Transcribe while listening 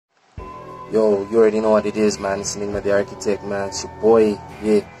Yo, you already know what it is, man. It's Enigma the Architect, man. It's your boy.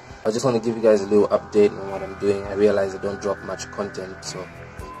 Yeah, I just want to give you guys a little update on what I'm doing. I realize I don't drop much content, so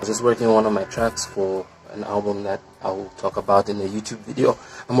I was just working on one of my tracks for an album that I will talk about in the YouTube video.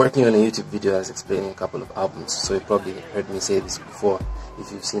 I'm working on a YouTube video that's explaining a couple of albums, so you probably heard me say this before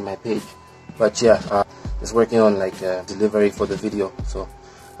if you've seen my page. But yeah, just working on like delivery for the video. So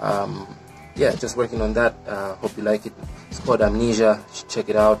yeah, just working on that. Hope you like it. It's called Amnesia. You should check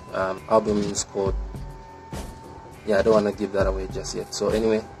it out. Album is called, yeah, I don't want to give that away just yet. So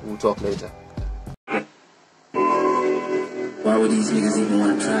anyway, we'll talk later. Why would these niggas even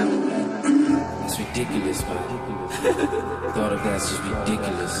want to travel, man? It's ridiculous, man. Thought of that's just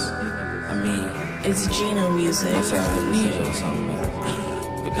ridiculous. I mean, it's Geno music. Must have amnesia or something, man.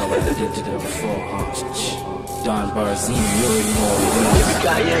 Because what I did to them before, huh? Don Barzini, you already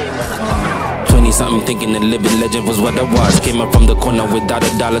know. 20-something thinking the living legend was what I was. Came up from the corner without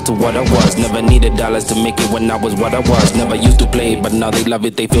a dollar to what I was. Never needed dollars to make it when I was what I was. Never used to play it, but now they love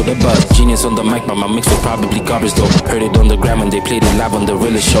it, they feel the buzz. Genius on the mic, but my mix was probably garbage though. Heard it on the gram when they played it live on the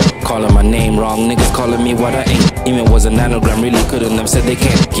realest show. Calling my name wrong, niggas calling me what I ain't. Even was an anagram, really couldn't have said they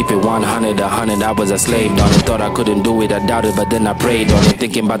can't. Keep it 100, I was a slave on it. Thought I couldn't do it, I doubted, but then I prayed on it.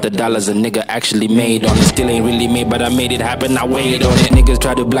 Thinking about the dollars a nigga actually made on it. Still ain't really made, but I made it happen, I weighed on it. Niggas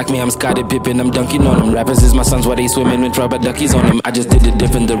try to block me, I'm Scottie Pippen, I'm dunking on them. Rappers is my sons, why they swimming with rubber duckies on them. I just did it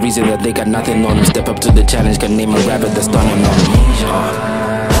different, the reason that they got nothing on them. Step up to the challenge, can name a rapper that's stunning on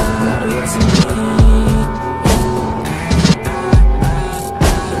them.